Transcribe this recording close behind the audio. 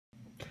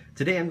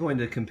Today I'm going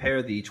to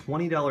compare the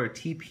 $20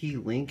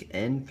 TP-Link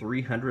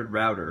N300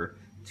 router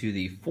to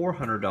the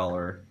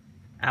 $400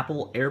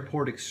 Apple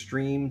Airport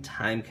Extreme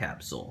Time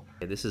Capsule.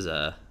 This is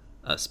a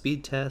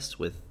speed test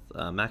with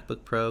a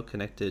MacBook Pro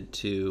connected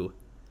to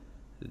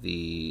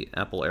the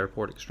Apple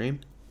Airport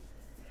Extreme.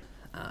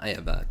 I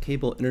have a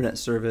cable internet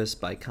service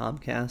by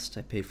Comcast.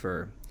 I pay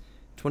for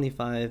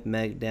 25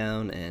 meg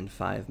down and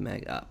 5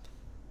 meg up.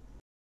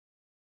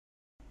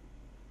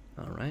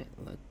 Alright,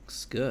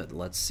 looks good.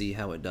 Let's see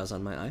how it does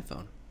on my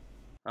iPhone.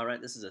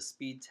 Alright, this is a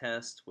speed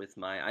test with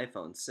my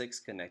iPhone 6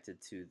 connected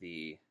to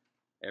the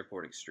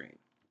Airport Extreme.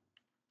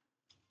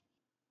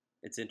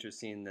 It's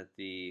interesting that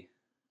the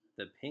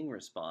ping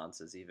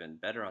response is even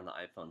better on the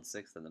iPhone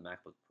 6 than the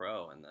MacBook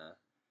Pro, and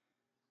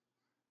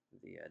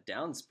the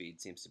down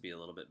speed seems to be a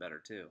little bit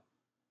better too.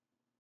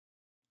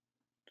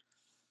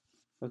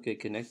 Okay,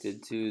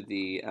 connected to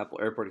the Apple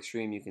Airport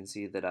Extreme, you can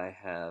see that I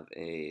have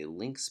a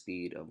link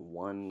speed of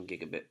 1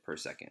 gigabit per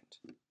second.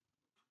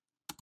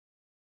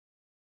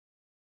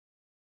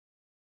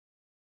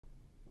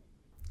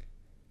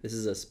 This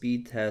is a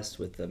speed test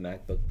with the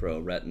MacBook Pro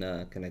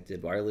Retina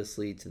connected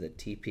wirelessly to the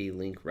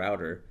TP-Link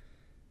router.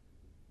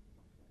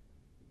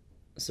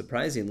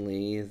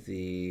 Surprisingly,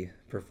 the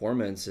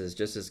performance is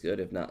just as good,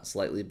 if not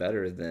slightly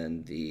better,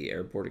 than the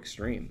Airport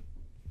Extreme.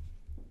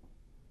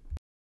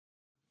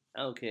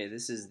 Okay,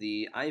 this is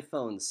the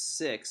iPhone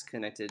 6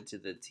 connected to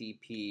the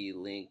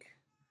TP-Link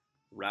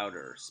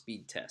router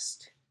speed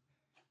test.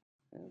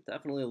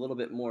 Definitely a little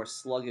bit more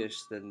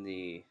sluggish than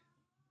the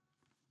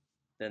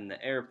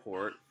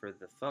Airport for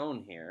the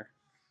phone here.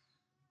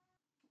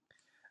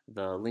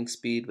 The link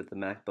speed with the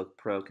MacBook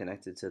Pro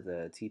connected to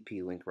the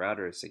TP-Link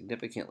router is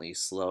significantly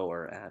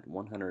slower at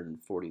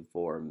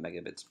 144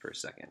 megabits per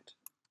second.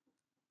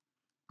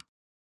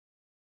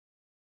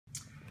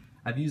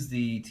 I've used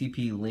the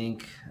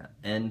TP-Link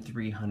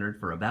N300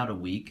 for about a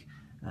week.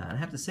 I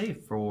have to say,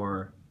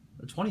 for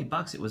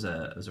 $20, it was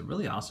a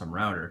really awesome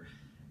router.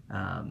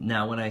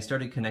 Now, when I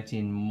started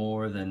connecting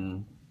more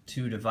than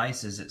 2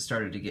 devices, it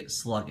started to get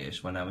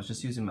sluggish. When I was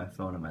just using my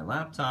phone and my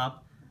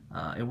laptop,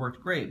 it worked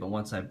great, but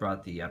once I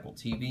brought the Apple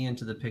TV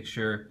into the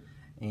picture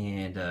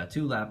and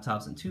 2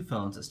 laptops and 2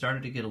 phones, it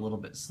started to get a little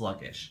bit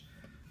sluggish.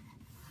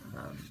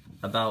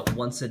 About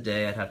once a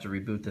day I'd have to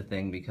reboot the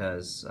thing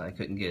because I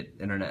couldn't get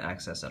internet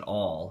access at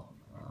all,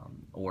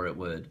 or it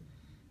would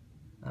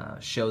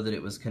show that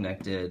it was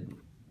connected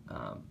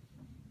on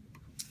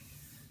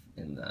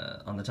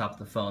the top of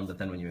the phone, but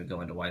then when you would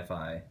go into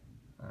Wi-Fi,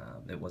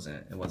 it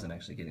wasn't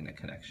actually getting a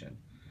connection.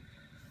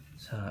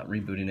 So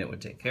rebooting it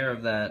would take care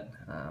of that.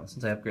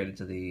 Since I upgraded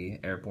to the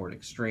Airport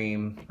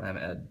Extreme, I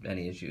haven't had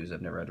any issues.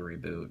 I've never had to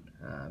reboot.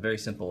 Very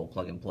simple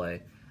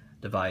plug-and-play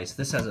device.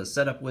 This has a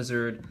setup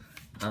wizard.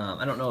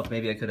 I don't know if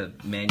maybe I could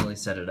have manually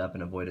set it up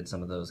and avoided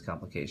some of those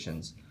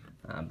complications,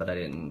 but I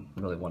didn't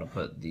really want to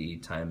put the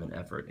time and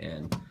effort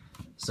in.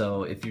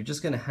 So if you're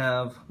just going to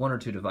have 1 or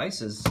 2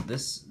 devices,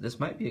 this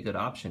might be a good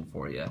option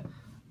for you.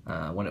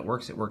 When it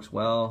works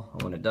well.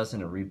 When it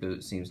doesn't, a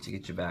reboot seems to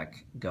get you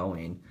back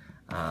going.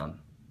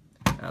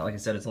 Like I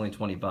said, it's only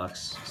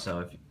 $20, so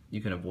if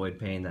you can avoid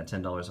paying that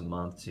 $10 a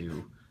month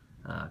to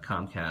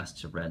Comcast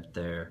to rent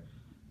their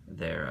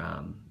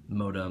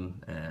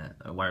modem,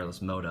 a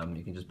wireless modem,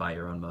 you can just buy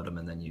your own modem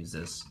and then use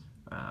this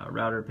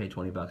router, pay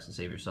 $20 and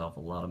save yourself a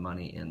lot of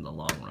money in the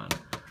long run.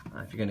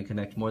 If you're going to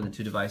connect more than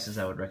 2 devices,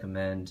 I would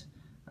recommend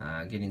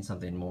getting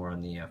something more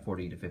in the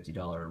 $40 to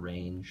 $50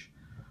 range.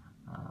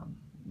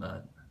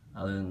 But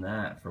other than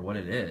that, for what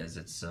it is,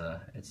 it's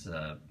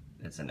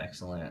an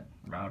excellent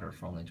router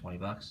for only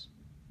 $20.